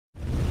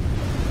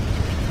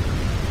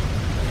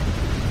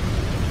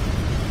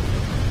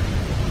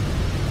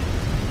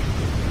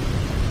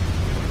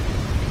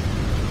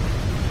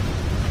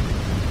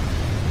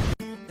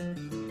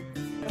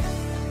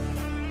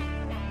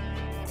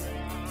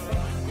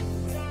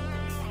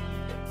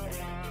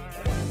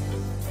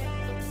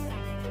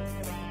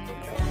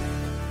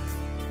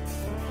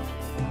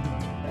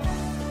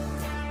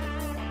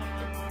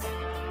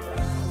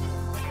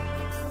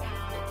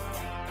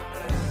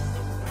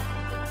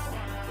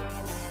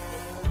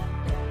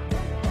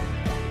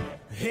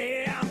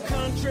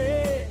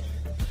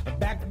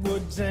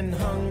and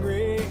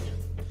hungry.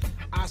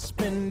 I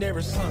spend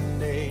every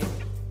Sunday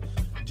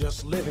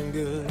just living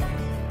good.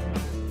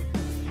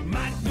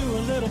 Might do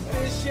a little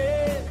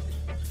fishing,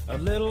 a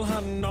little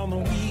hunting on the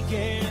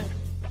weekend.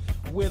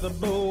 With a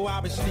bow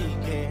I'll be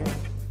sneaking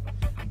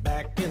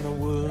back in the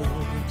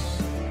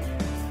woods.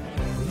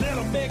 A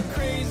little bit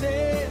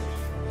crazy,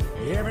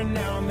 every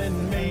now and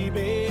then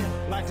maybe.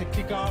 Like to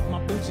kick off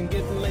my boots and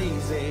get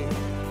lazy,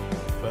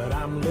 but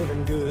I'm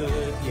living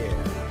good, yeah.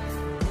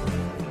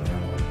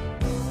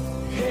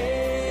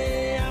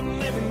 Hey, I'm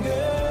living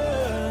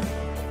good.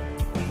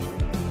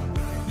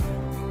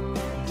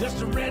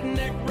 Just a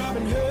redneck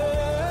Robin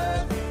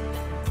Hood.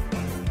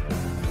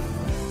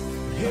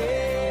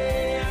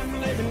 Hey,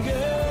 I'm living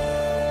good.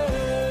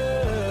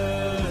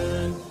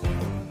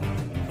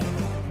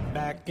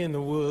 Back in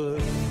the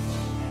woods.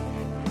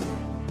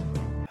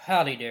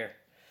 Howdy there.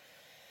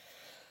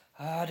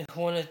 I just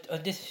wanted to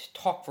just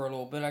talk for a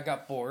little bit. I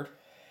got bored.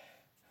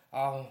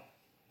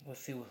 Let's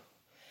see.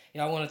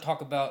 I want to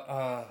talk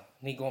about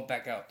me going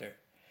back out there.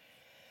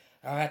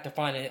 I have to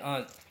find it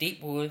on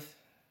deep woods,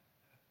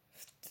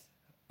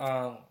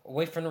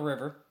 away from the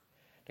river.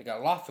 They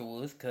got lots of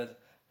woods because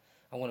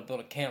I want to build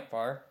a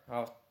campfire.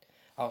 I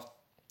was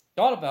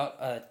thought about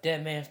a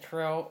Dead Man's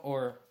Trail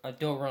or a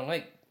Doe Run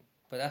Lake,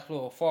 but that's a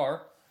little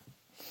far.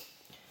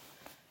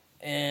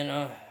 And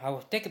I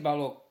was thinking about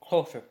a little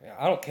closer.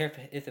 I don't care if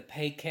it's a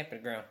paid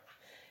camping ground.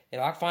 If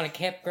I find a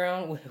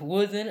campground with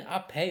woods in it, I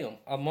pay them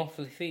a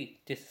monthly fee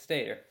just to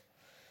stay there.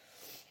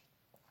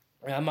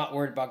 And I'm not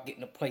worried about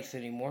getting a place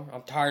anymore.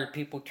 I'm tired of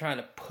people trying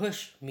to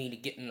push me to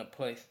get in a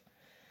place.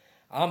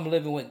 I'm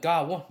living what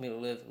God wants me to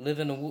live. Live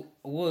in the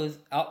woods,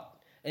 out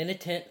in a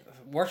tent,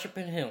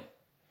 worshiping Him.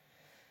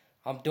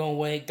 I'm doing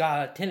what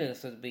God intended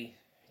us to be.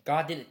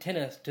 God didn't intend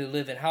us to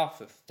live in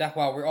houses. That's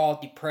why we're all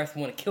depressed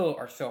and want to kill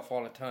ourselves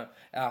all the time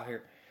out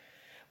here.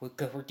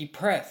 Because we're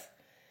depressed.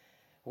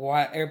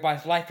 Why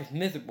everybody's life is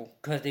miserable.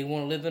 Because they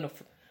want to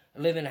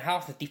live in a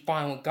house and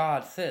define what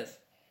God says.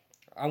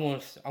 I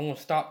want to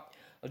stop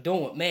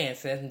doing what man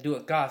says and do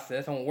what God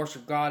says. I want to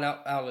worship God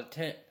out of the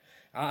tent.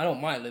 I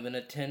don't mind living in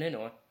a tent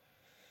anyway.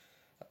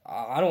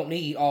 I don't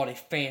need all this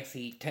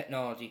fancy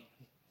technology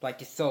like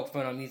this cell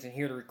phone I'm using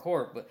here to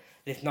record, but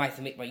it's nice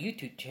to make my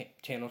YouTube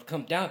channels.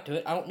 Come down to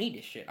it, I don't need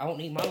this shit. I don't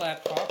need my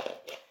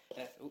laptop.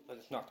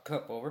 Let's knock the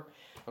cup over.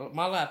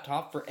 My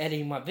laptop for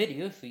editing my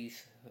videos. So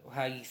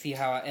you see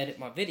how I edit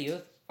my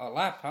videos. A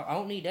laptop, I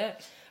don't need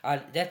that.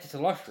 That's just a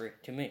luxury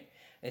to me.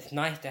 It's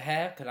nice to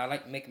have because I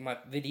like making my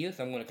videos.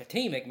 I'm going to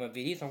continue making my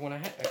videos. I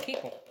want to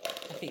keep them.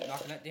 I keep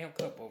knocking that damn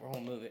cup over. I'm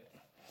going to move it.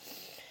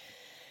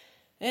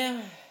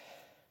 Yeah.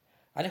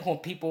 I just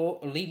want people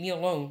to leave me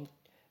alone,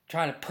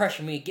 trying to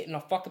pressure me to get in a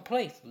fucking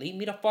place. Leave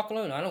me the fuck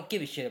alone. I don't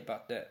give a shit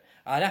about that.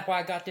 That's why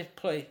I got this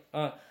place,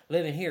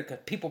 living here, because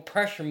people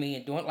pressure me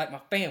and doing it like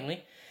my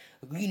family.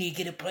 You need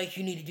to get a place,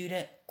 you need to do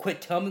that.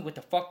 Quit telling me what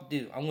the fuck to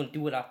do. I'm going to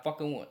do what I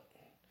fucking want.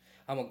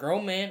 I'm a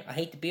grown man. I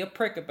hate to be a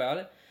prick about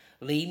it.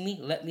 Leave me,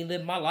 let me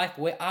live my life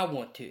the way I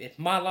want to. It's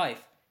my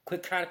life.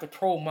 Quit trying to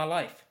control my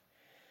life.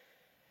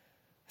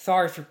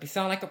 Sorry for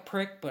sound like a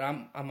prick, but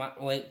I'm not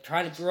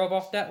trying to rub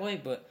off that way,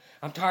 but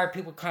I'm tired of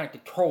people trying to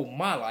control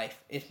my life.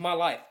 It's my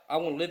life. I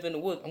want to live in the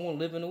woods. I want to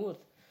live in the woods.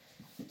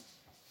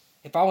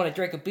 If I want to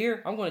drink a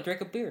beer, I'm going to drink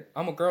a beer.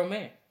 I'm a grown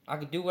man. I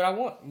can do what I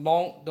want.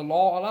 The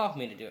law allows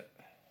me to do it.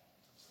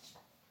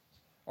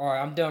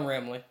 Alright, I'm done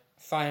rambling.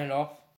 Signing off.